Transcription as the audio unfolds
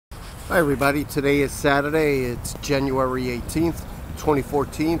Hi everybody, today is Saturday, it's January 18th,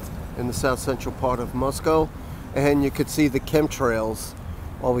 2014 in the south central part of Moscow, and you could see the chemtrails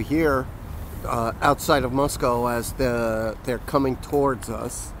over here outside of Moscow as they're coming towards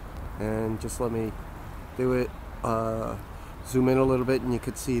us. And just let me do it, zoom in a little bit and you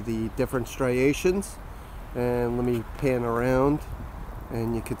could see the different striations, and let me pan around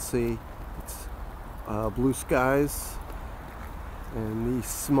and you could see it's blue skies. And the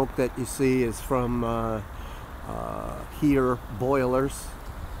smoke that you see is from heater boilers.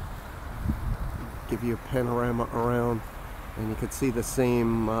 Give you a panorama around, and you can see the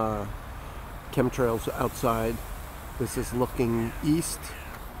same chemtrails outside. This is looking east.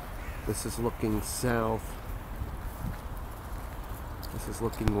 This is looking south. This is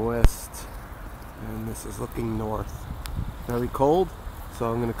looking west. And this is looking north. Very cold,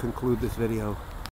 so I'm going to conclude this video.